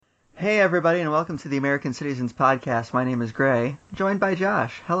Hey everybody, and welcome to the American Cityzens podcast. My name is Gray, joined by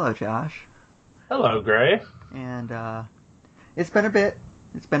Josh. Hello, Josh. Hello, Gray. And it's been a bit.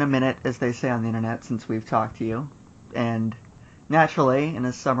 It's been a minute, as they say on the internet, since we've talked to you. And naturally, in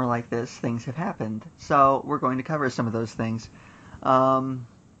a summer like this, things have happened. So we're going to cover some of those things.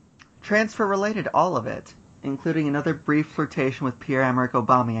 Transfer-related, all of it, including another brief flirtation with Pierre-Emerick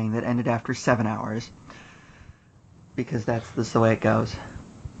Aubameyang that ended after 7 hours. Because that's the way it goes.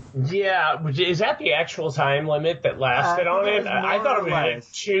 Yeah, is that the actual time limit that lasted on it? I thought it was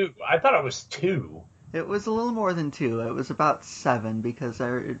 2. I thought it was 2. It was a little more than 2. It was about 7 because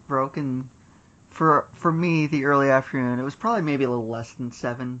it broke in, for me, the early afternoon. It was probably maybe a little less than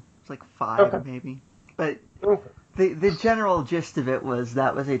 7. It was like 5 maybe. But the general gist of it was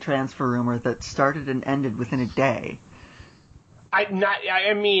that was a transfer rumor that started and ended within a day.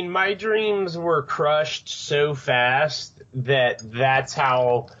 I mean, my dreams were crushed so fast that's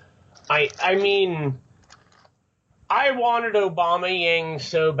how... I mean, I wanted Aubameyang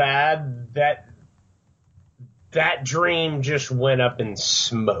so bad that dream just went up in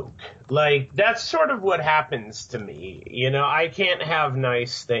smoke. Like, that's sort of what happens to me. You know, I can't have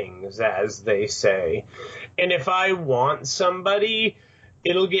nice things, as they say. And if I want somebody,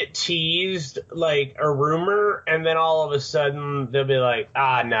 it'll get teased like a rumor, and then all of a sudden they'll be like,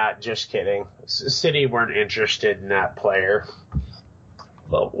 nah, just kidding. City weren't interested in that player.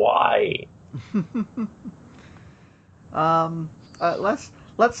 But why? Let's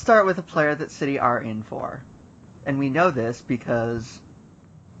start with a player that City are in for. And we know this because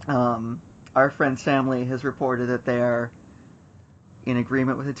our friend Sam Lee has reported that they are in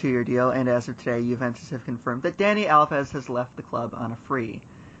agreement with a 2-year deal, and as of today, Juventus have confirmed that Dani Alves has left the club on a free.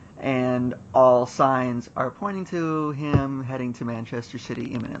 And all signs are pointing to him heading to Manchester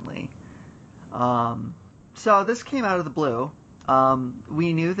City imminently. So this came out of the blue.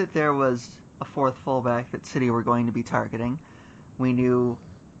 We knew that there was a fourth fullback that City were going to be targeting. We knew,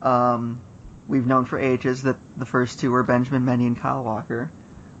 we've known for ages that the first two were Benjamin Mendy and Kyle Walker.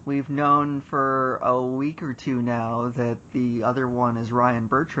 We've known for a week or two now that the other one is Ryan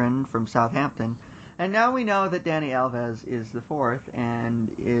Bertrand from Southampton. And now we know that Dani Alves is the fourth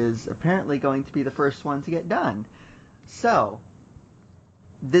and is apparently going to be the first one to get done. So,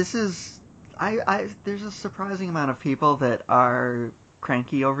 this is... there's a surprising amount of people that are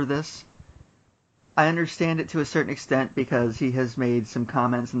cranky over this. I understand it to a certain extent because he has made some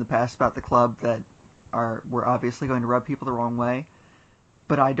comments in the past about the club that were obviously going to rub people the wrong way.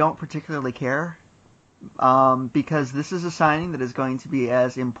 But I don't particularly care because this is a signing that is going to be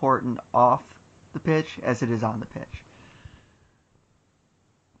as important off the pitch as it is on the pitch.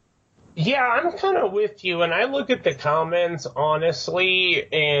 Yeah, I'm kind of with you, and I look at the comments honestly,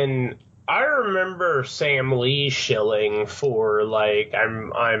 and I remember Sam Lee shilling for, like,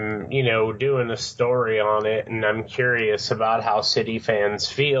 I'm doing a story on it, and I'm curious about how City fans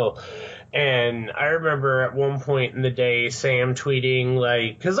feel. And I remember at one point in the day, Sam tweeting,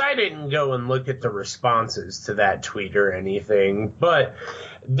 like, because I didn't go and look at the responses to that tweet or anything, but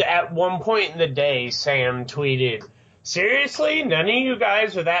at one point in the day, Sam tweeted, seriously, none of you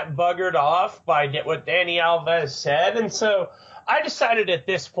guys are that buggered off by what Dani Alves said? And so I decided at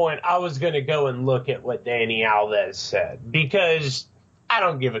this point I was going to go and look at what Dani Alves said because I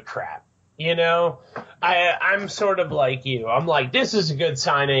don't give a crap. You know, I'm sort of like you. I'm like, this is a good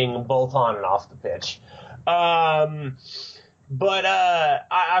signing both on and off the pitch. But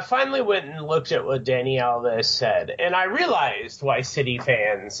I finally went and looked at what Dani Alves said, and I realized why City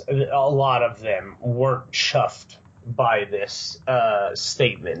fans, a lot of them, weren't chuffed by this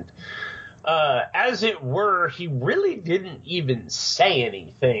statement. As it were, he really didn't even say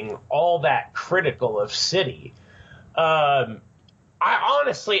anything all that critical of City. I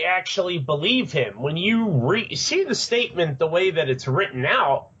honestly actually believe him. When you see the statement the way that it's written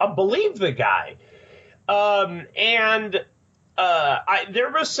out, I believe the guy. There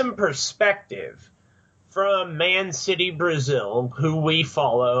was some perspective from Man City Brazil, who we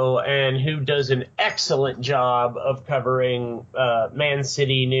follow and who does an excellent job of covering Man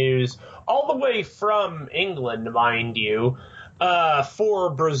City news all the way from England, mind you,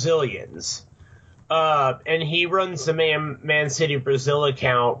 for Brazilians. And he runs the Man City Brazil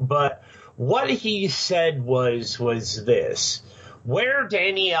account, but what he said was this. Where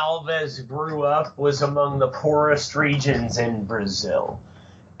Dani Alves grew up was among the poorest regions in Brazil.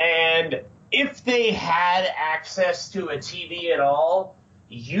 And if they had access to a TV at all,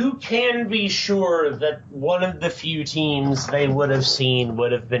 you can be sure that one of the few teams they would have seen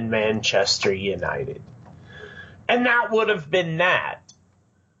would have been Manchester United. And that would have been that.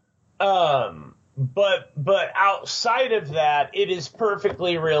 but outside of that, it is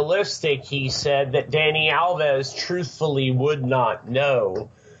perfectly realistic, he said, that Dani Alves truthfully would not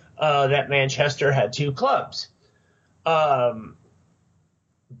know that Manchester had two clubs.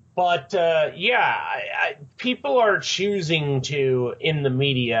 People are choosing to, in the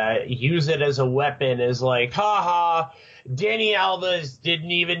media, use it as a weapon, as like, haha, Dani Alves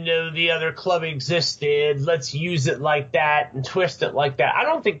didn't even know the other club existed. Let's use it like that and twist it like that. I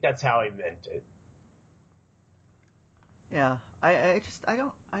don't think that's how he meant it. Yeah, I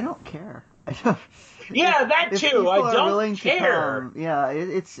don't care. Yeah, that too. I don't care.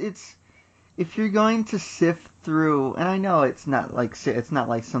 It's if you're going to sift through, and I know it's not like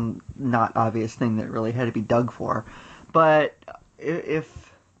some not obvious thing that really had to be dug for, but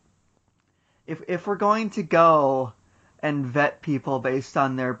if we're going to go and vet people based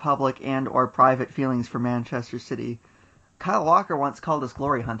on their public and or private feelings for Manchester City, Kyle Walker once called us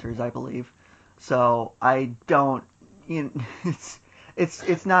glory hunters, I believe. So I don't.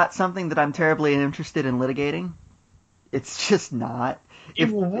 It's not something that I'm terribly interested in litigating. It's just not. If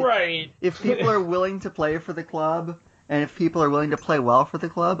people are willing to play for the club, and if people are willing to play well for the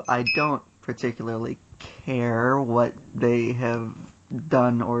club, I don't particularly care what they have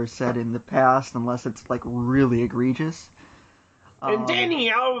done or said in the past, unless it's like really egregious. And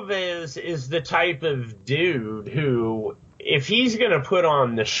Dani Alves is the type of dude who, if he's going to put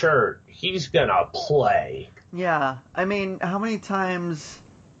on the shirt, he's going to play. Yeah, I mean, how many times,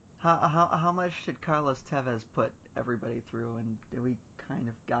 how much did Carlos Tevez put everybody through, and we kind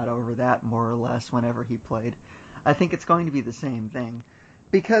of got over that more or less whenever he played? I think it's going to be the same thing.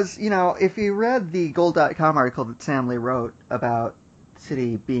 Because, if you read the Goal.com article that Sam Lee wrote about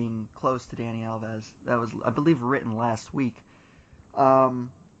City being close to Dani Alves, that was, I believe, written last week,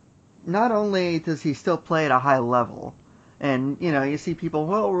 not only does he still play at a high level, and, you see people,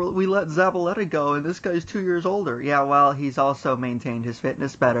 well, we let Zabaleta go, and this guy's 2 years older. Yeah, well, he's also maintained his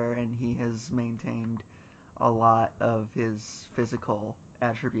fitness better, and he has maintained a lot of his physical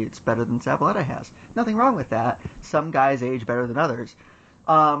attributes better than Zabaleta has. Nothing wrong with that. Some guys age better than others.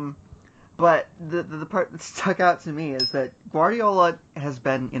 But the part that stuck out to me is that Guardiola has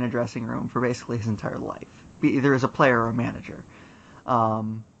been in a dressing room for basically his entire life, either as a player or a manager.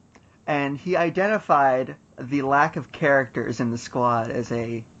 And he identified the lack of characters in the squad as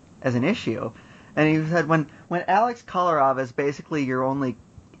an issue. And he said when Alex Kolarov is basically your only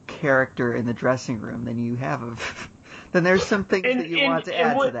character in the dressing room, then there's some things that you want to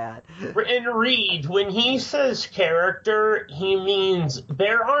add to that. And Reed, when he says character, he means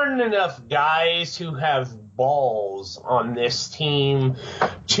there aren't enough guys who have balls on this team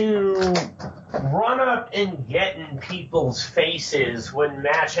to run up and get in people's faces when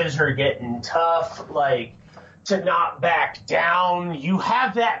matches are getting tough, like to not back down. You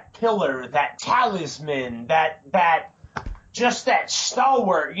have that pillar, that talisman, that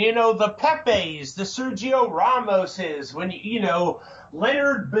stalwart, the Pepes, the Sergio Ramoses, when,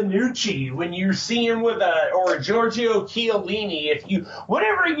 Leonard Bonucci, when you see him or Giorgio Chiellini,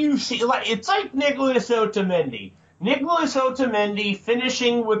 whatever you see, it's like Nicolas Otamendi. Nicolas Otamendi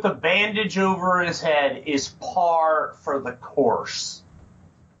finishing with a bandage over his head is par for the course.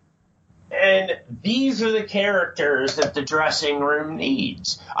 And these are the characters that the dressing room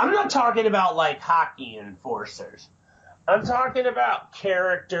needs. I'm not talking about like hockey enforcers. I'm talking about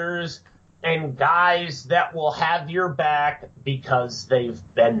characters and guys that will have your back because they've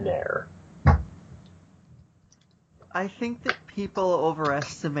been there. I think that people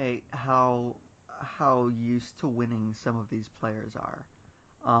overestimate how used to winning some of these players are.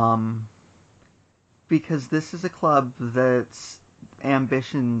 Because this is a club that's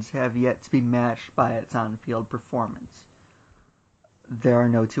ambitions have yet to be matched by its on-field performance. There are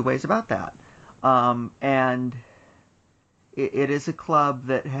no two ways about that. And it is a club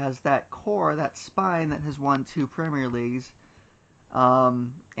that has that core, that spine that has won 2 Premier Leagues,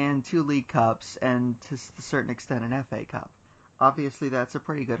 and 2 League Cups, and to a certain extent an FA Cup. Obviously that's a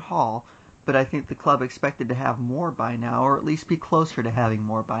pretty good haul, but I think the club expected to have more by now, or at least be closer to having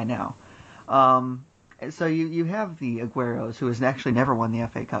more by now. So you have the Agueros, who has actually never won the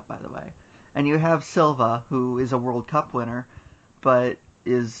FA Cup, by the way. And you have Silva, who is a World Cup winner, but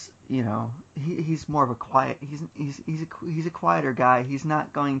is, he's more of a quiet, he's a quieter guy. He's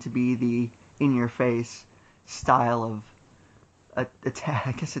not going to be the in-your-face style of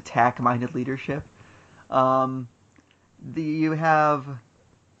attack-minded leadership. You have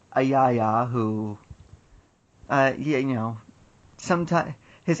a Yaya who, sometimes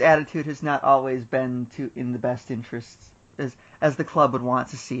his attitude has not always been in the best interests as the club would want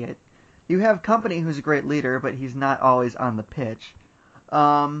to see it. You have Company, who's a great leader, but he's not always on the pitch.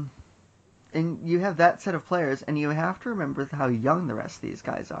 And And you have that set of players, and you have to remember how young the rest of these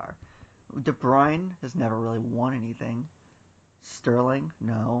guys are. De Bruyne has never really won anything. Sterling,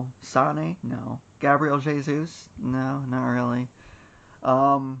 no. Sane, no. Gabriel Jesus, no, not really.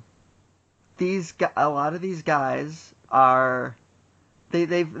 A lot of these guys are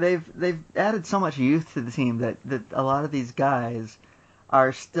they've added so much youth to the team that a lot of these guys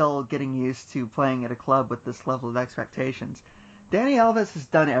are still getting used to playing at a club with this level of expectations. Dani Alves has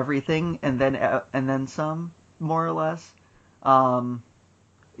done everything and then some, more or less.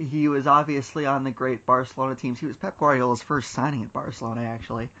 He was obviously on the great Barcelona teams. He was Pep Guardiola's first signing at Barcelona,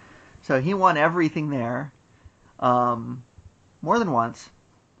 actually. So he won everything there, more than once.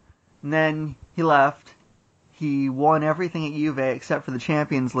 And then he left. He won everything at Juve except for the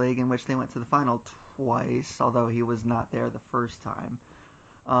Champions League, in which they went to the final twice, although he was not there the first time.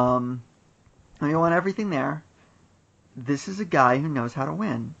 And he won everything there. This is a guy who knows how to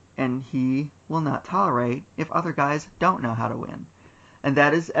win, and he will not tolerate if other guys don't know how to win. And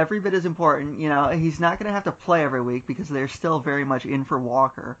that is every bit as important. You know, he's not going to have to play every week because they're still very much in for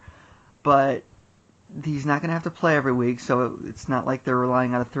Walker, but he's not going to have to play every week, so it's not like they're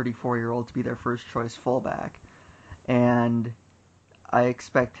relying on a 34-year-old to be their first choice fullback. And I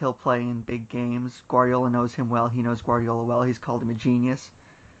expect he'll play in big games. Guardiola knows him well. He knows Guardiola well. He's called him a genius.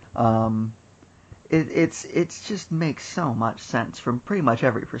 It's just makes so much sense from pretty much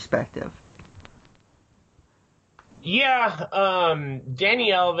every perspective. Yeah, Dani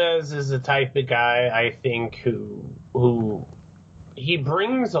Alves is the type of guy, I think, who he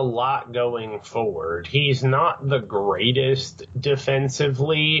brings a lot going forward. He's not the greatest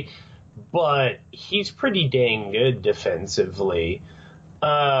defensively, but he's pretty dang good defensively.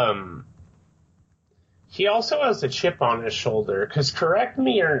 He also has a chip on his shoulder, because correct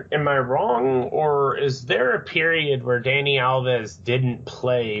me, or am I wrong, or is there a period where Dani Alves didn't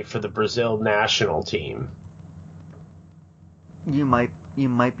play for the Brazil national team? You might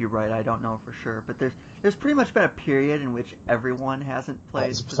be right. I don't know for sure, but there's pretty much been a period in which everyone hasn't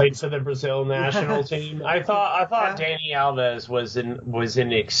played for the Brazil national team. I thought Dani Alves was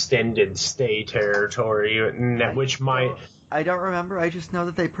in extended stay territory, which might. I don't remember. I just know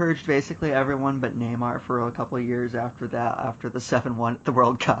that they purged basically everyone but Neymar for a couple of years after that, after the 7-1 at the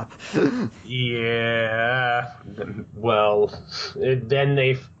World Cup. Yeah. Well, then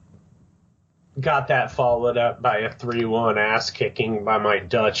they got that followed up by a 3-1 ass-kicking by my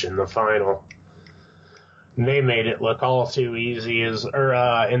Dutch in the final. And they made it look all too easy, in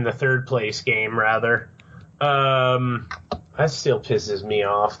the third place game, rather. That still pisses me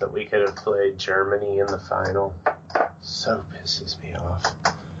off that we could have played Germany in the final. So pisses me off.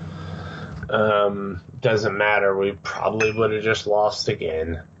 Doesn't matter. We probably would have just lost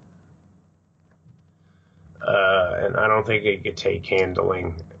again. And I don't think it could take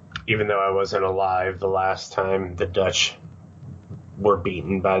handling, even though I wasn't alive the last time the Dutch were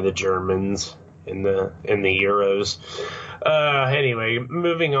beaten by the Germans in the Euros. Anyway,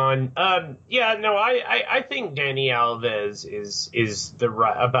 moving on. I think Dani Alves is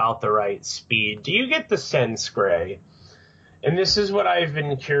about the right speed. Do you get the sense, Gray? And this is what I've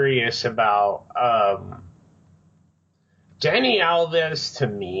been curious about. Dani Alves, to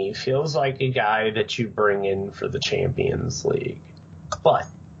me, feels like a guy that you bring in for the Champions League. But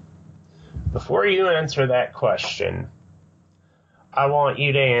before you answer that question, I want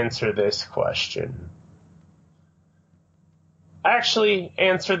you to answer this question. Actually,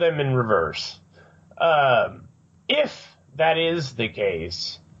 answer them in reverse. If that is the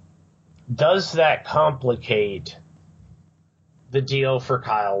case, does that complicate the deal for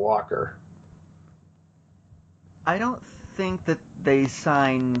Kyle Walker? I don't think that they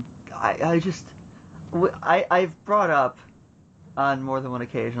sign. I've brought up on more than one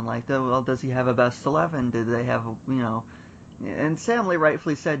occasion, like, well, does he have a best 11? Did they have, And Sam Lee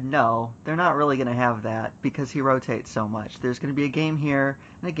rightfully said no, they're not really going to have that because he rotates so much. There's going to be a game here,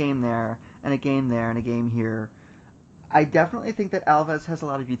 and a game there, and a game there, and a game here. I definitely think that Alves has a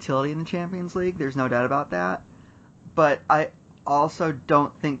lot of utility in the Champions League. There's no doubt about that. But I also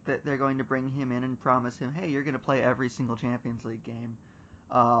don't think that they're going to bring him in and promise him, hey, you're going to play every single Champions League game.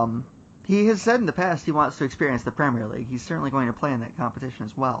 He has said in the past he wants to experience the Premier League. He's certainly going to play in that competition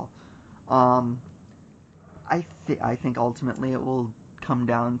as well. I think ultimately it will come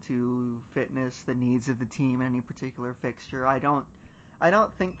down to fitness, the needs of the team in any particular fixture. I don't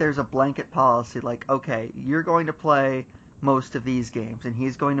think there's a blanket policy like, okay, you're going to play most of these games and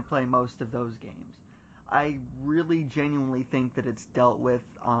he's going to play most of those games. I really genuinely think that it's dealt with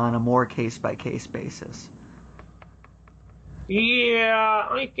on a more case-by-case basis. Yeah,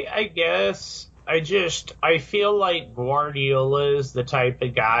 I guess I feel like Guardiola is the type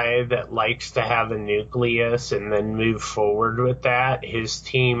of guy that likes to have a nucleus and then move forward with that. His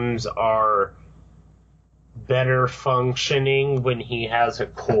teams are better functioning when he has a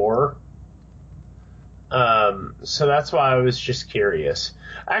core. So that's why I was just curious.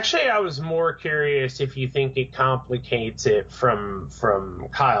 Actually, I was more curious if you think it complicates it from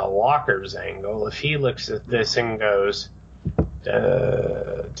Kyle Walker's angle. If he looks at this and goes,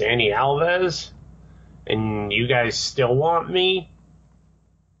 Dani Alves, and you guys still want me?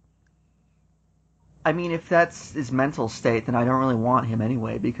 I mean, if that's his mental state, then I don't really want him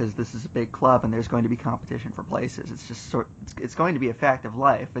anyway, because this is a big club and there's going to be competition for places. It's just it's going to be a fact of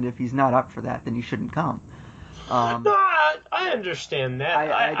life, and if he's not up for that, then he shouldn't come. No, I understand that.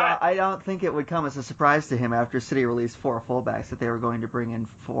 I don't think it would come as a surprise to him after City released 4 fullbacks that they were going to bring in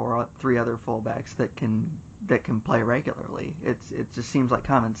 3 other fullbacks that can play regularly. It just seems like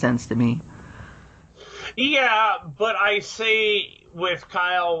common sense to me. Yeah, but I say with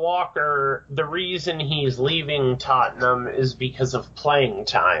Kyle Walker, the reason he's leaving Tottenham is because of playing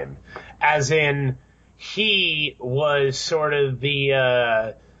time. As in, he was sort of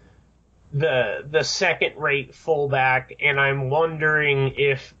the second-rate fullback, and I'm wondering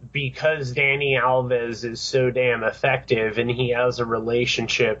if because Dani Alves is so damn effective and he has a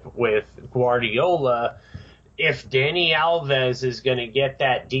relationship with Guardiola, if Dani Alves is going to get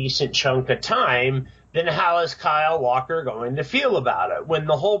that decent chunk of time, then how is Kyle Walker going to feel about it when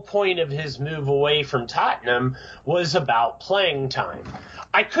the whole point of his move away from Tottenham was about playing time?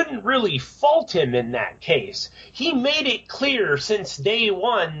 I couldn't really fault him in that case. He made it clear since day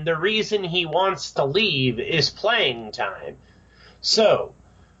one the reason he wants to leave is playing time. So,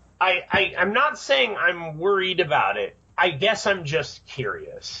 I'm not saying I'm worried about it. I guess I'm just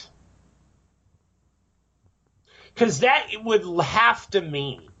curious. Because that would have to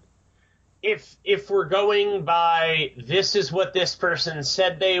mean, if we're going by this is what this person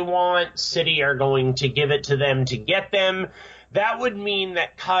said they want, City are going to give it to them to get them, that would mean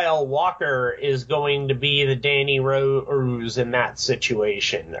that Kyle Walker is going to be the Danny Rose in that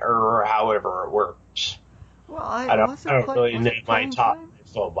situation, or however it works. Well, I don't really know my top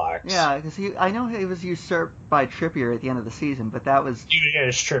fullbacks. Yeah, because I know he was usurped by Trippier at the end of the season, but that was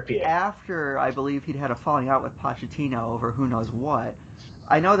Trippier after I believe he'd had a falling out with Pochettino over who knows what.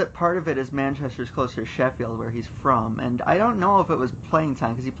 I know that part of it is Manchester's closer to Sheffield, where he's from, and I don't know if it was playing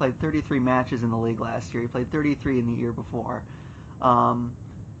time, because he played 33 matches in the league last year. He played 33 in the year before.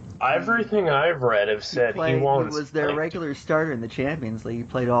 Everything I've read have said he was their regular starter in the Champions League. He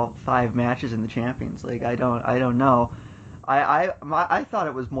played all 5 matches in the Champions League. I don't know. I thought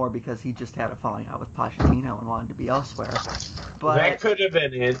it was more because he just had a falling out with Pochettino and wanted to be elsewhere. But that could have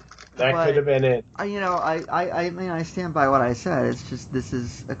been it. Could have been it. I mean, I stand by what I said. It's just this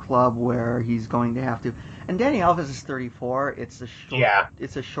is a club where he's going to have to. And Dani Alves is 34. It's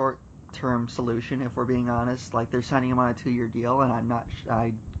a short-term solution, if we're being honest. Like, they're signing him on a 2-year deal, and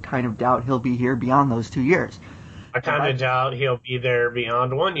I kind of doubt he'll be here beyond those 2 years. I kind of doubt he'll be there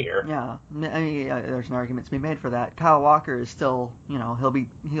beyond 1 year. Yeah, I mean, there's an argument to be made for that. Kyle Walker is still,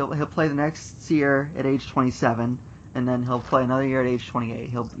 he'll play the next year at age 27, and then he'll play another year at age 28.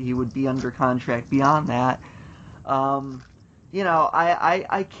 He would be under contract beyond that. I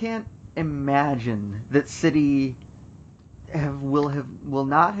can't imagine that City will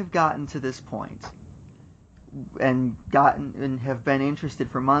not have gotten to this point and have been interested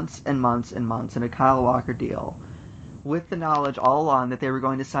for months and months and months in a Kyle Walker deal, with the knowledge all along that they were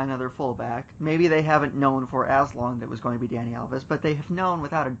going to sign another fullback. Maybe they haven't known for as long that it was going to be Dani Alves, but they have known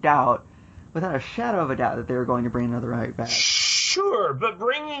without a shadow of a doubt, that they were going to bring another right back. Sure, but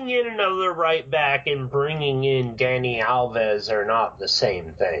bringing in another right back and bringing in Dani Alves are not the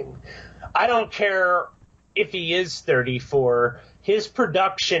same thing. I don't care if he is 34. His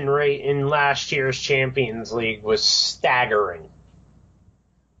production rate in last year's Champions League was staggering.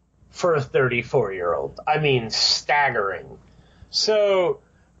 For a 34-year-old. I mean, staggering. So,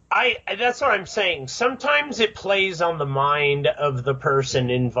 that's what I'm saying. Sometimes it plays on the mind of the person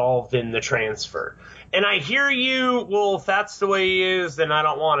involved in the transfer. And I hear you, well, if that's the way he is, then I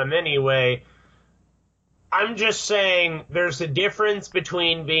don't want him anyway. I'm just saying there's a difference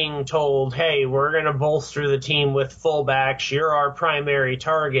between being told, hey, we're going to bolster the team with fullbacks, you're our primary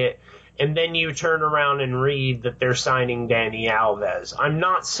target, and then you turn around and read that they're signing Dani Alves. I'm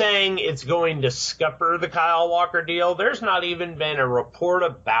not saying it's going to scupper the Kyle Walker deal. There's not even been a report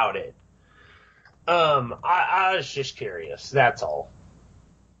about it. I was just curious. That's all.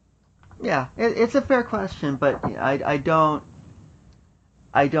 Yeah, it's a fair question, but I don't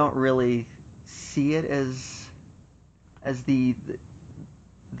really see it as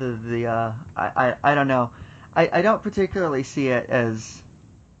I don't know. I don't particularly see it as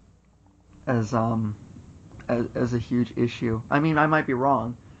as a huge issue. I mean, I might be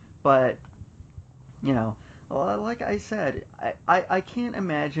wrong, but like I said, I can't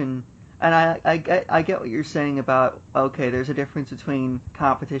imagine. And I get what you're saying about, okay, there's a difference between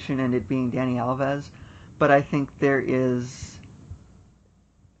competition and it being Dani Alves, but I think there is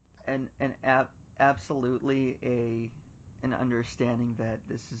absolutely an understanding that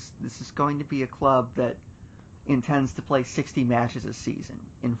this is going to be a club that intends to play 60 matches a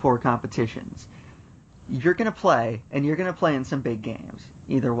season in 4 competitions. You're going to play, and you're going to play in some big games,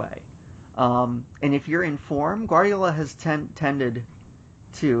 either way. And if you're in form, Guardiola has tended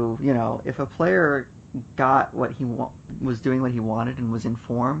to, if a player got what he was doing what he wanted and was in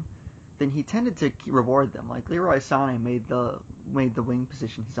form, then he tended to reward them. Like Leroy Sané made the wing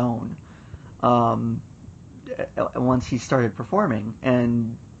position his own once he started performing,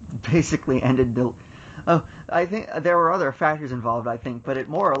 and basically ended the. Oh, I think there were other factors involved, but it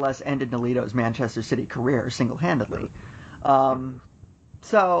more or less ended Nolito's Manchester City career single-handedly.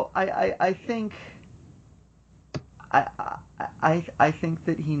 So I think I think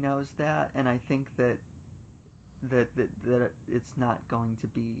that he knows that, and I think that it's not going to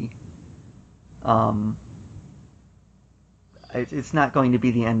be it's not going to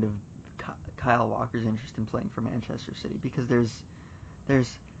be the end of Kyle Walker's interest in playing for Manchester City, because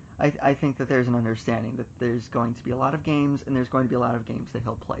I think that there's an understanding that there's going to be a lot of games, and there's going to be a lot of games that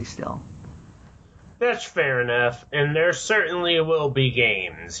he'll play still. That's fair enough, and there certainly will be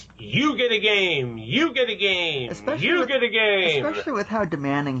games. You get a game, you get a game, get a game. Especially with how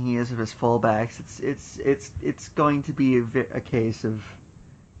demanding he is of his fullbacks, it's going to be a case of.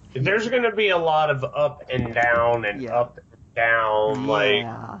 There's going to be a lot of up and down and up and down.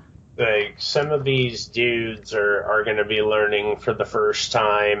 Like some of these dudes are going to be learning for the first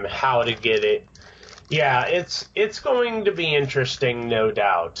time how to get it. Yeah, it's going to be interesting, no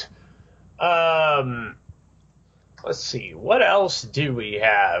doubt. Let's see. What else do we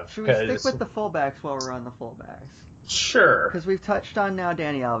have? Should we stick with the fullbacks while we're on the fullbacks? Sure. Because we've touched on now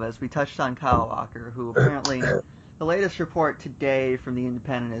Dani Alves. We touched on Kyle Walker, who apparently the latest report today from the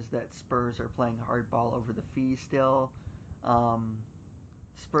Independent is that Spurs are playing hardball over the fee still.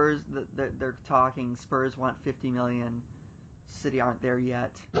 Spurs, they're talking. Spurs want 50 million. City aren't there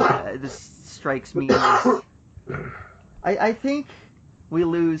yet. This strikes me as. I think we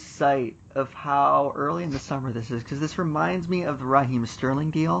lose sight of how early in the summer this is, because this reminds me of the Raheem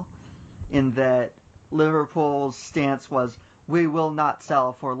Sterling deal, in that Liverpool's stance was, we will not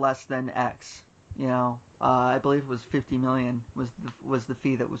sell for less than X. I believe it was 50 million was the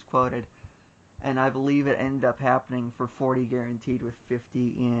fee that was quoted, and I believe it ended up happening for 40 guaranteed with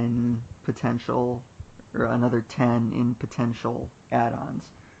 50 in potential, or another 10 in potential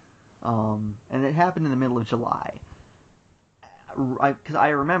add-ons, and it happened in the middle of July. Because I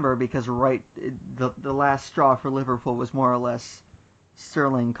remember, the last straw for Liverpool was more or less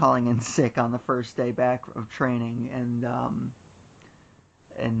Sterling calling in sick on the first day back of training and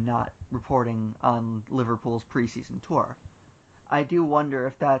not reporting on Liverpool's preseason tour. I do wonder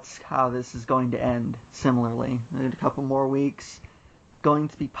if that's how this is going to end similarly. In a couple more weeks, going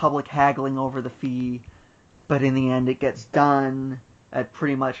to be public haggling over the fee, but in the end it gets done at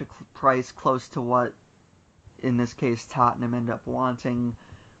pretty much a price close to what, in this case, Tottenham end up wanting,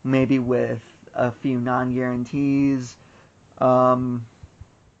 maybe with a few non-guarantees, etc.,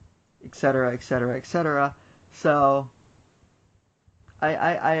 etc., etc. So,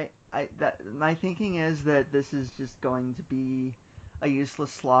 my thinking is that this is just going to be a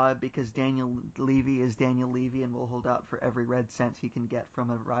useless slog, because Daniel Levy is Daniel Levy and will hold out for every red cent he can get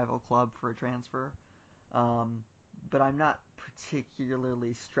from a rival club for a transfer. But I'm not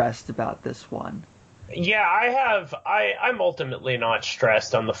particularly stressed about this one. Yeah, I'm ultimately not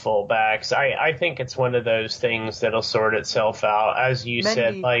stressed on the fullbacks. I think it's one of those things that'll sort itself out. As you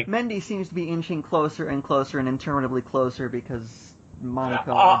said, Mendy seems to be inching closer and closer and interminably closer, because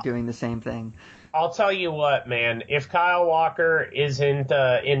Monaco are doing the same thing. I'll tell you what, man. If Kyle Walker isn't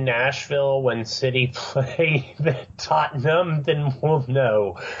in Nashville when City play Tottenham, then we'll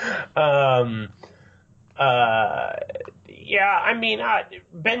know. Yeah, I mean,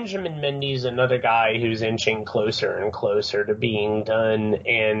 Benjamin Mendy's another guy who's inching closer and closer to being done,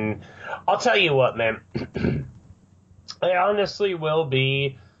 and I'll tell you what, man, I honestly will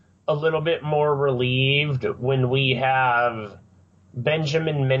be a little bit more relieved when we have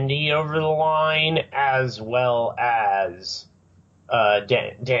Benjamin Mendy over the line, as well as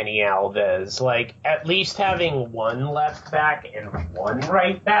Dani Alves. Like, at least having one left back and one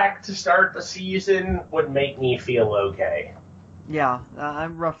right back to start the season would make me feel okay. Yeah,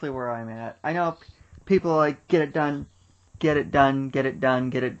 I'm roughly where I'm at. I know people like get it done, get it done, get it done,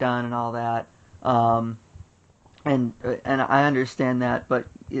 get it done, and all that. Um, and I understand that, but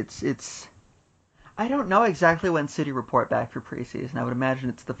it's I don't know exactly when City report back for preseason. I would imagine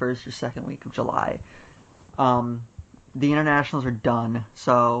it's the first or second week of July. Um, the internationals are done,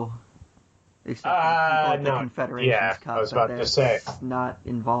 so except for the people at the No, Confederations yeah, I Cup, was but about to say. that's not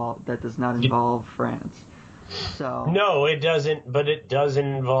involved. That does not involve France. So No, it doesn't, but it does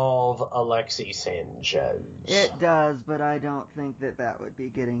involve Alexis Sanchez. it does, but I don't think that that would be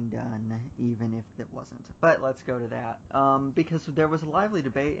getting done, even if it wasn't. But let's go to that, because there was a lively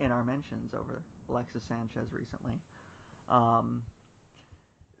debate in our mentions over Alexis Sanchez recently. Um,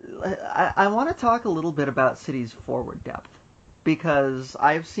 I want to talk a little bit about City's forward depth because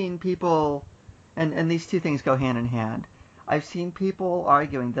I've seen people, and these two things go hand in hand. I've seen people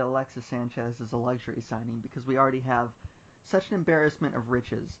arguing that Alexis Sanchez is a luxury signing because we already have such an embarrassment of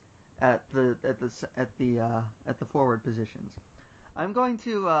riches at the forward positions. I'm going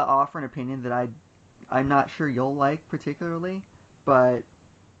to offer an opinion that I'm not sure you'll like particularly, but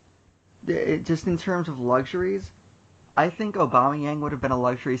just in terms of luxuries, I think Aubameyang would have been a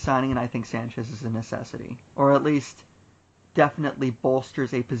luxury signing, and I think Sanchez is a necessity, or at least definitely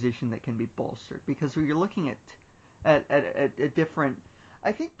bolsters a position that can be bolstered. Because when you're looking at different,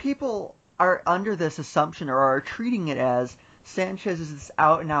 I think people are under this assumption or are treating it as Sanchez is this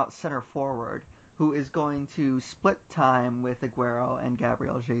out and out center forward who is going to split time with Aguero and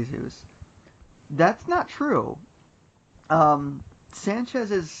Gabriel Jesus. That's not true.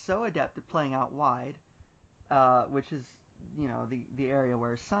 Sanchez is so adept at playing out wide, which is the area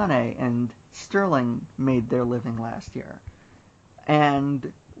where Sane and Sterling made their living last year.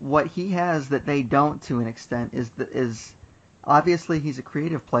 And what he has that they don't to an extent is obviously he's a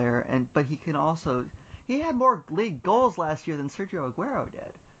creative player, but he had more league goals last year than Sergio Aguero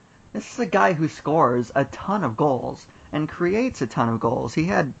did. This is a guy who scores a ton of goals and creates a ton of goals. He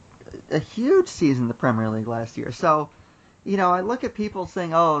had a huge season in the Premier League last year. So, I look at people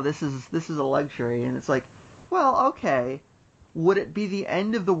saying, "Oh, this is a luxury," and it's like, well, okay. Would it be the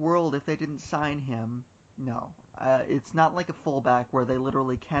end of the world if they didn't sign him? No. It's not like a fullback where they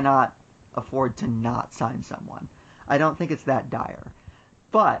literally cannot afford to not sign someone. I don't think it's that dire.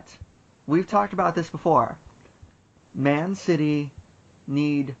 But we've talked about this before. Man City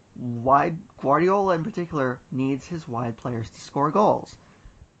need wide. Guardiola in particular needs his wide players to score goals.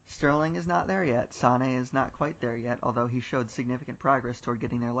 Sterling is not there yet. Sane is not quite there yet, although he showed significant progress toward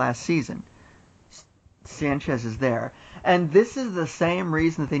getting there last season. Sanchez is there. And this is the same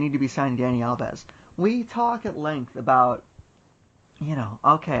reason that they need to be signing Dani Alves. We talk at length about,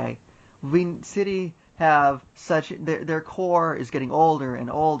 okay, City have their core is getting older and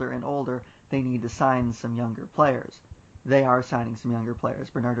older and older. They need to sign some younger players. They are signing some younger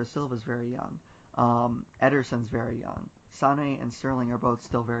players. Bernardo Silva's very young. Ederson's very young. Sane and Sterling are both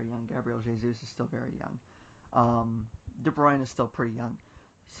still very young. Gabriel Jesus is still very young. De Bruyne is still pretty young.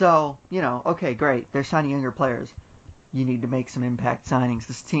 So, okay, great. They're signing younger players. You need to make some impact signings.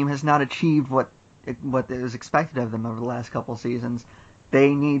 This team has not achieved what is expected of them over the last couple seasons.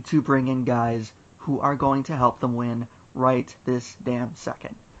 They need to bring in guys who are going to help them win right this damn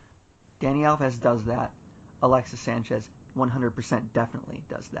second. Dani Alves does that. Alexis Sanchez 100% definitely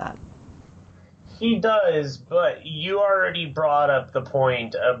does that. He does, but you already brought up the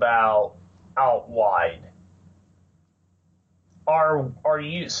point about out wide. Are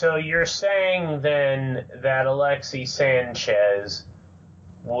you so you're saying then that Alexis Sanchez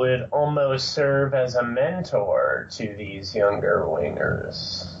would almost serve as a mentor to these younger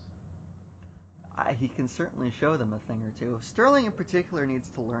wingers? He can certainly show them a thing or two. Sterling in particular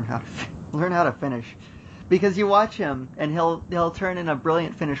needs to learn how to finish, because you watch him and he'll turn in a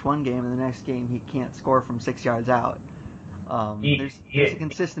brilliant finish one game, and the next game he can't score from 6 yards out. There's a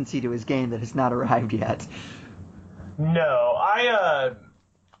consistency to his game that has not arrived yet. No, I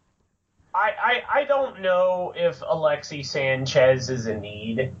don't know if Alexis Sanchez is a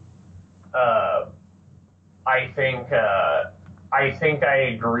need. I think I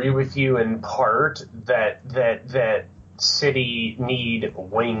agree with you in part that City need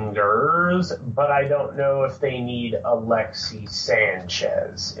wingers, but I don't know if they need Alexis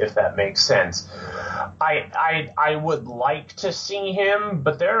Sanchez, if that makes sense. I would like to see him,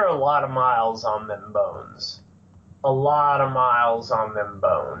 but there are a lot of miles on them bones. A lot of miles on them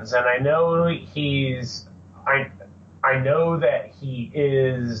bones. And I know I know that he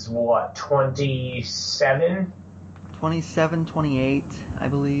is, 27? 27, 28, I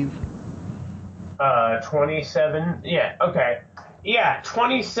believe. 27? Yeah, okay. Yeah,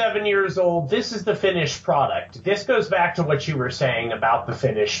 27 years old. This is the finished product. This goes back to what you were saying about the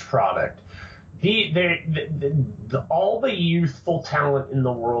finished product. All the youthful talent in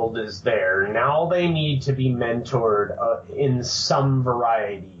the world is there. Now they need to be mentored in some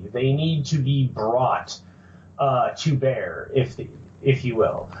variety. They need to be brought to bear, if you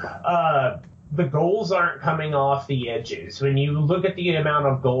will. The goals aren't coming off the edges. When you look at the amount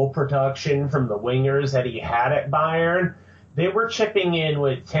of goal production from the wingers that he had at Bayern, they were chipping in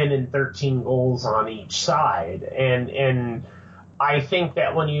with 10 and 13 goals on each side. And I think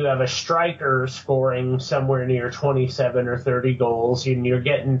that when you have a striker scoring somewhere near 27 or 30 goals and you're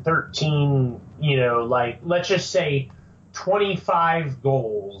getting 13, let's just say 25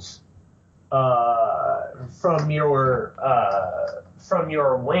 goals from your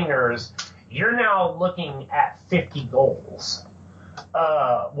wingers, you're now looking at 50 goals.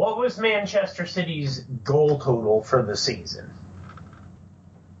 What was Manchester City's goal total for the season?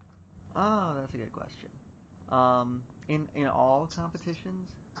 Oh, that's a good question. In all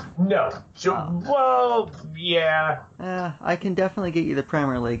competitions? No. Well, yeah. I can definitely get you the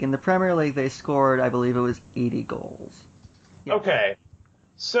Premier League. In the Premier League, they scored, I believe it was 80 goals. Yeah. Okay.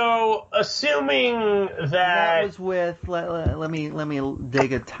 So, assuming that was with let me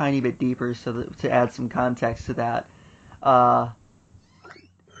dig a tiny bit deeper to add some context to that.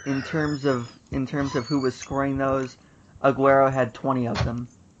 In terms of who was scoring those, Aguero had 20 of them.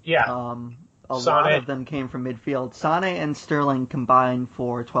 Yeah. A lot of them came from midfield. Sane and Sterling combined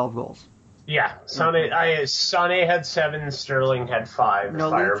for 12 goals. Yeah, Sane had 7, Sterling had 5.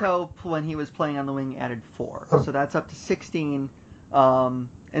 Nolito, when he was playing on the wing, added 4. So that's up to 16. And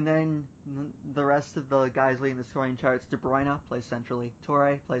then the rest of the guys leading the scoring charts, De Bruyne plays centrally,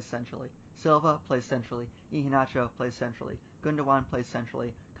 Torre plays centrally, Silva plays centrally, Iheanacho plays centrally, Gundogan plays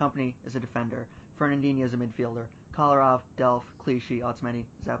centrally, Kompany is a defender, Fernandinho is a midfielder, Kolarov, Delph, Clichy, Otamendi,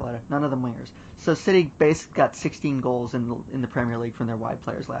 Zabaleta, none of them wingers. So City basically got 16 goals in the Premier League from their wide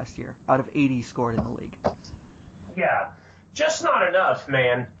players last year, out of 80 scored in the league. Yeah, just not enough,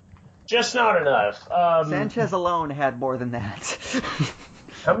 man. Just not enough. Sanchez alone had more than that.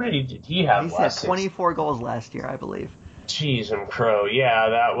 How many did he have last year? He had 24 goals last year, I believe. Jeez and crow. Yeah,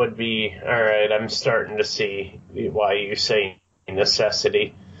 that would be... All right, I'm starting to see why you say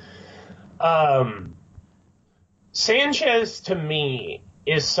necessity. Sanchez, to me,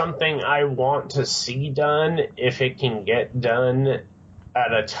 is something I want to see done if it can get done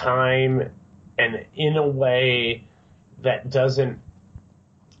at a time and in a way that doesn't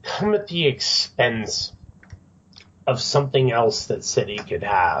come at the expense of something else that City could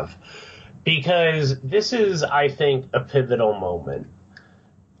have. Because this is, I think, a pivotal moment.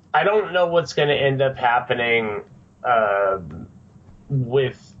 I don't know what's going to end up happening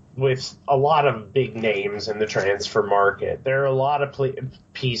with a lot of big names in the transfer market. There are a lot of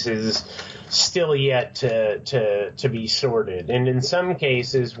pieces still yet to be sorted. And in some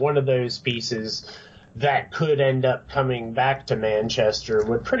cases, one of those pieces that could end up coming back to Manchester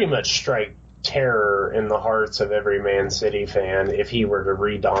would pretty much strike terror in the hearts of every Man City fan if he were to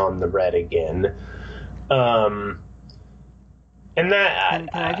redon the red again. And that... Can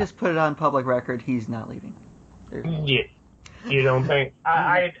I just put it on public record? He's not leaving. Yeah. You don't think?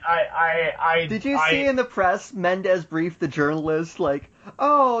 Did you see in the press, Mendes briefed the journalist, like,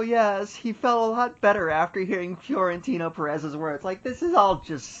 oh, yes, he felt a lot better after hearing Florentino Perez's words. Like, this is all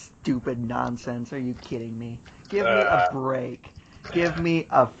just stupid nonsense. Are you kidding me? Give me a break. Give me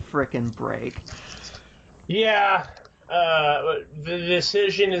a frickin' break. Yeah. The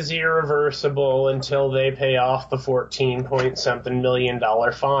decision is irreversible until they pay off the $14-point-something million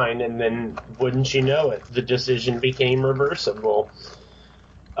fine, and then, wouldn't you know it, the decision became reversible.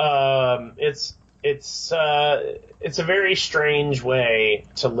 It's a very strange way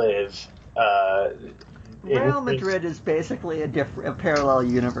to live. Real Madrid is basically a parallel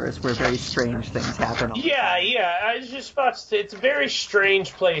universe where very strange things happen. Yeah. I was just about to say, it's a very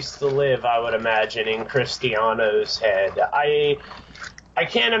strange place to live, I would imagine, in Cristiano's head. I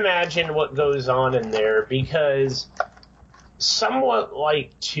can't imagine what goes on in there because, somewhat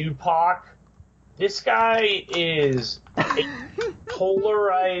like Tupac, this guy is a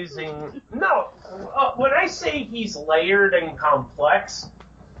polarizing... No, when I say he's layered and complex...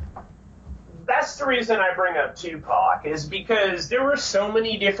 That's the reason I bring up Tupac, is because there were so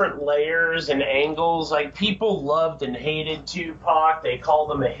many different layers and angles. Like, people loved and hated Tupac. They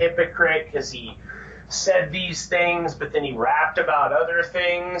called him a hypocrite because he said these things, but then he rapped about other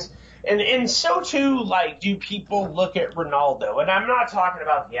things. And so, too, like, do people look at Ronaldo. And I'm not talking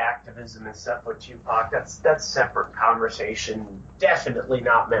about the activism and stuff with Tupac. That's a separate conversation. Definitely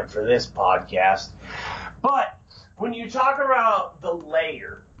not meant for this podcast. But when you talk about the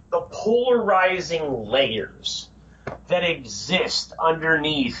polarizing layers that exist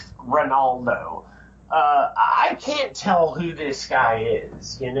underneath Ronaldo, I can't tell who this guy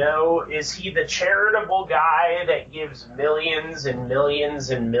is, you know? Is he the charitable guy that gives millions and millions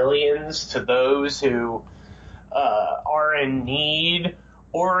and millions to those who are in need?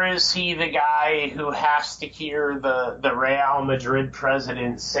 Or is he the guy who has to hear the Real Madrid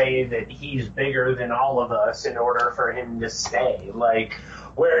president say that he's bigger than all of us in order for him to stay? Like,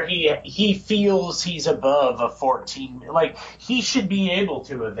 where he feels he's above a 14, like, he should be able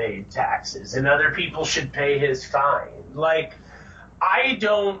to evade taxes and other people should pay his fine. Like, I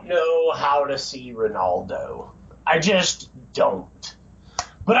don't know how to see Ronaldo. I just don't.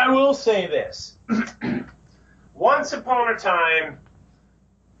 But I will say this. Once upon a time,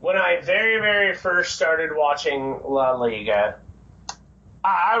 when I very, very first started watching La Liga,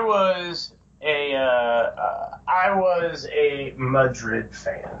 I was a Madrid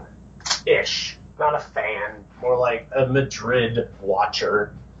fan-ish. Not a fan, more like a Madrid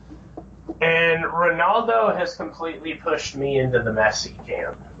watcher. And Ronaldo has completely pushed me into the Messi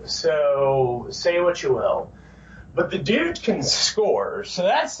camp. So say what you will. But the dude can score. So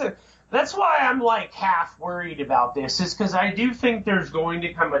that's why I'm like half worried about this, is because I do think there's going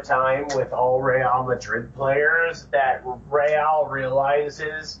to come a time with all Real Madrid players that Real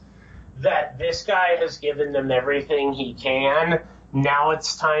realizes that this guy has given them everything he can. Now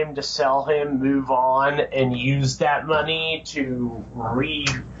it's time to sell him, move on, and use that money to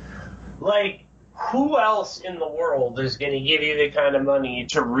who else in the world is going to give you the kind of money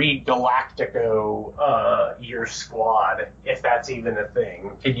to re-Galactico your squad, if that's even a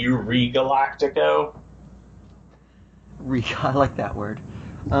thing? Can you re-Galactico? I like that word.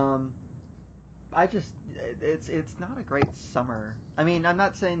 It's not a great summer. I mean, I'm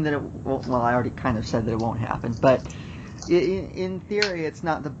not saying that it won't, well, I already kind of said that it won't happen, but in theory, it's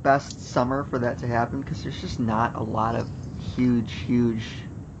not the best summer for that to happen because there's just not a lot of huge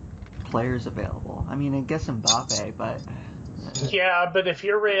players available. I mean, I guess Mbappe, but... Yeah, but if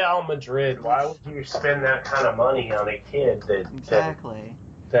you're Real Madrid, why would you spend that kind of money on a kid that... Exactly.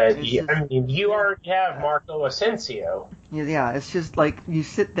 You already have Marco Asensio. Yeah, it's just like, you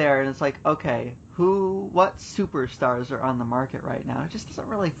sit there and it's like, okay, what superstars are on the market right now? It just doesn't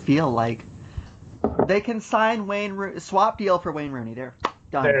really feel like they can sign swap deal for Wayne Rooney. There.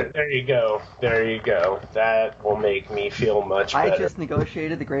 Done. There you go. That will make me feel much better. I just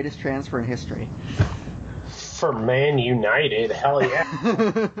negotiated the greatest transfer in history. For Man United, hell yeah.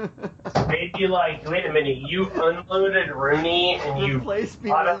 Maybe wait a minute, you unloaded Rooney and you replaced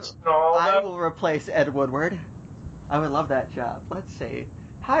me with Ronaldo? I will replace Ed Woodward. I would love that job. Let's see.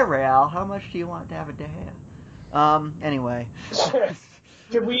 Hi, Real. How much do you want to have a day? Anyway.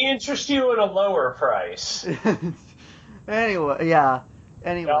 Could we interest you in a lower price? Anyway, yeah.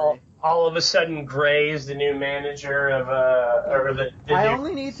 Anyway. All of a sudden, Gray is the new manager of I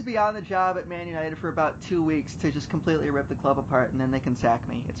only need to be on the job at Man United for about 2 weeks to just completely rip the club apart, and then they can sack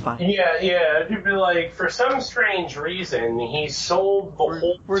me. It's fine. Yeah. It'd be like, for some strange reason, he sold the whole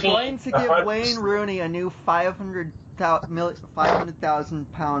team. We're going to give Wayne Rooney a new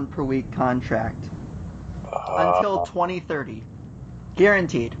 £500,000 per week contract until 2030,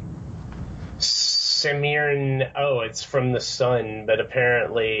 guaranteed. It's from the Sun, but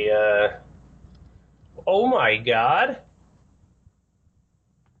apparently, oh my God.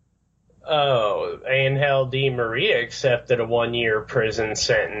 Oh, Angel Di Maria accepted a 1-year prison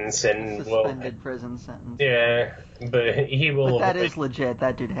sentence and suspended prison sentence. Yeah, but he will. But that is legit.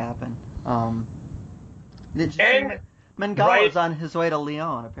 That did happen. Mangala's on his way to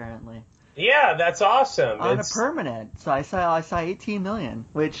Lyon, apparently. Yeah, that's awesome. On a permanent. So I saw $18 million,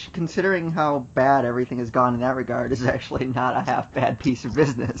 which, considering how bad everything has gone in that regard, is actually not a half bad piece of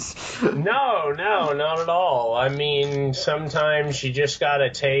business. No, not at all. I mean, sometimes you just gotta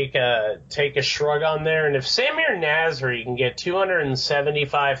take a shrug on there, and if Samir Nasri can get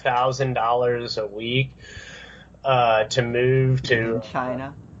 $275,000 a week to move to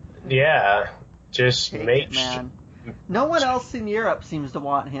China, yeah, just make man. No one else in Europe seems to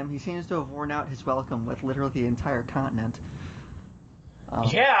want him. He seems to have worn out his welcome with literally the entire continent.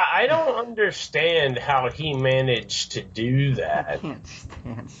 Yeah, I don't understand how he managed to do that. I can't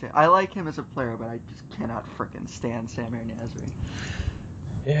stand Sam. I like him as a player, but I just cannot frickin' stand Samir Nasri.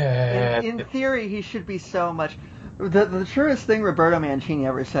 Yeah. In theory, he should be so much... The truest thing Roberto Mancini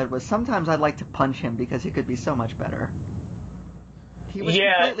ever said was, sometimes I'd like to punch him because he could be so much better. He was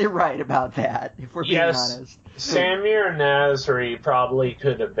completely right about that, if we're being honest. Samir Nasri probably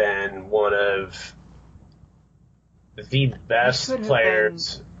could have been one of the best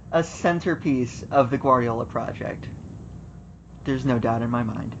players a centerpiece of the Guardiola project. There's no doubt in my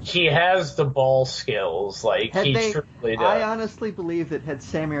mind. He has the ball skills, like, he truly does. I honestly believe that had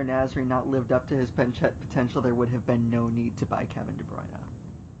Samir Nasri not lived up to his potential, there would have been no need to buy Kevin De Bruyne.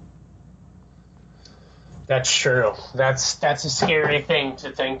 That's true. That's a scary thing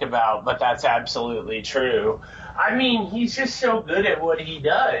to think about, but that's absolutely true. I mean, he's just so good at what he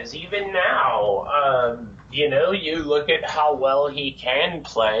does, even now. You look at how well he can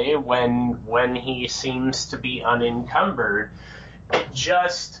play when he seems to be unencumbered.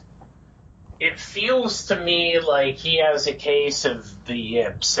 It feels to me like he has a case of the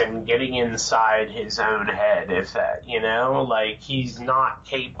yips and getting inside his own head, if that, like he's not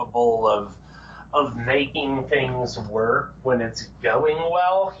capable of making things work when it's going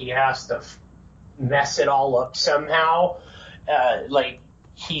well. He has to mess it all up somehow. Like,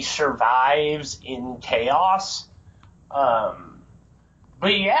 he survives in chaos. But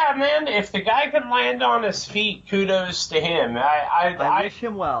yeah, man, if the guy can land on his feet, kudos to him. I wish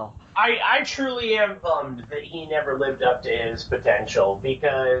him well. I truly am bummed that he never lived up to his potential,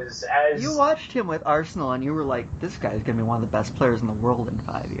 because as... You watched him with Arsenal and you were like, this guy's going to be one of the best players in the world in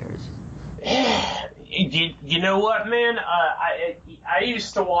 5 years. You know what, man? I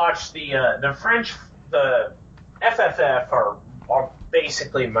used to watch the French, the FFF are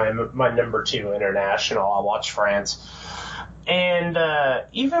basically my number 2 international. I watch France, and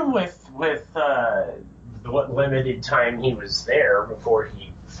even with what limited time he was there before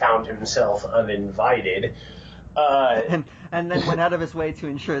he found himself uninvited. And then went out of his way to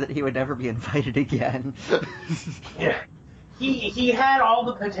ensure that he would never be invited again. Yeah. He had all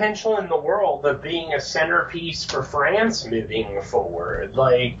the potential in the world of being a centerpiece for France moving forward.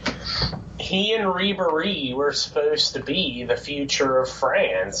 Like, he and Ribéry were supposed to be the future of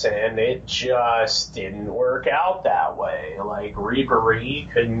France, and it just didn't work out that way. Like,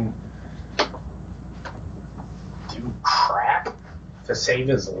 Ribéry couldn't do crap to save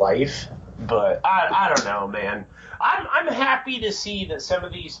his life. But I don't know, man. I'm happy to see that some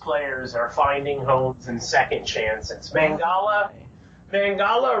of these players are finding homes and second chances. Mangala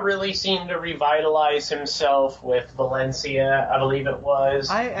really seemed to revitalize himself with Valencia, I believe it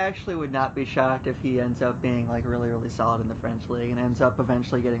was. I actually would not be shocked if he ends up being like really, really solid in the French league and ends up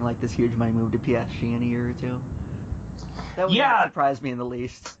eventually getting like this huge money move to PSG in a year or two. That would not surprise me in the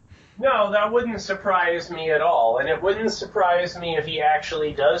least. No, that wouldn't surprise me at all, and it wouldn't surprise me if he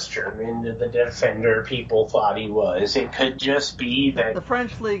actually does turn into the defender people thought he was. It could just be that... The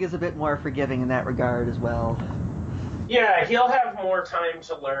French league is a bit more forgiving in that regard as well. Yeah, he'll have more time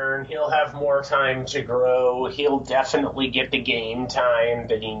to learn. He'll have more time to grow. He'll definitely get the game time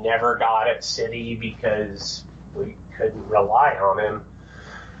that he never got at City because we couldn't rely on him.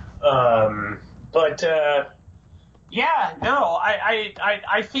 Yeah, no,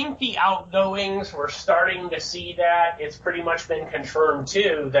 I think the outgoings, we're starting to see that. It's pretty much been confirmed,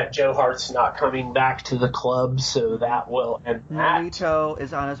 too, that Joe Hart's not coming back to the club, so that will end that. Nolito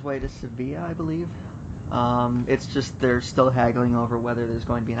is on his way to Sevilla, I believe. It's just they're still haggling over whether there's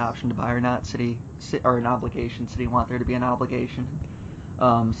going to be an option to buy or not. City, or an obligation. City want there to be an obligation.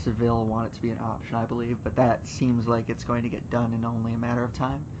 Seville want it to be an option, I believe, but that seems like it's going to get done in only a matter of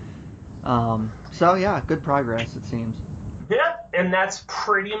time. So yeah, good progress, it seems. Yeah, and that's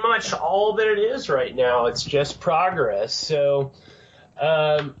pretty much all that it is right now. It's just progress. So,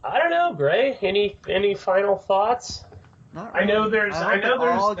 I don't know, Gray. Any final thoughts? Not really. I know there's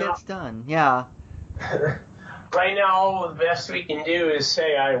all gets done. Yeah. Right now, the best we can do is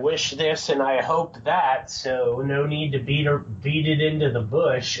say, I wish this and I hope that, so no need to beat it into the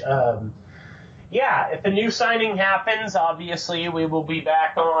bush. Yeah, if a new signing happens, obviously we will be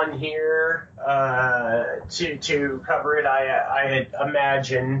back on here to cover it. I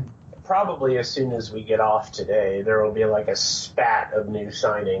imagine probably as soon as we get off today, there will be like a spat of new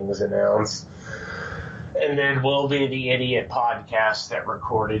signings announced. And then we'll be the idiot podcast that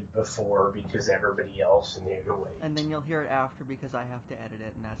recorded before because everybody else knew to wait. And then you'll hear it after because I have to edit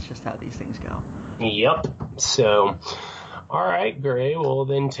it, and that's just how these things go. Yep. So, all right, Gray, well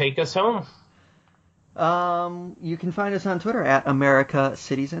then take us home. You can find us on Twitter at America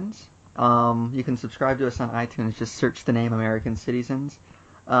Cityzens. You can subscribe to us on iTunes. Just search the name American Cityzens.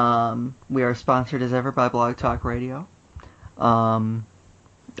 We are sponsored as ever by Blog Talk Radio.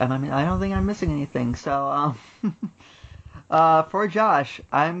 And I don't think I'm missing anything. So, for Josh,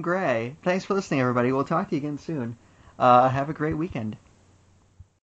 I'm Gray. Thanks for listening, everybody. We'll talk to you again soon. Have a great weekend.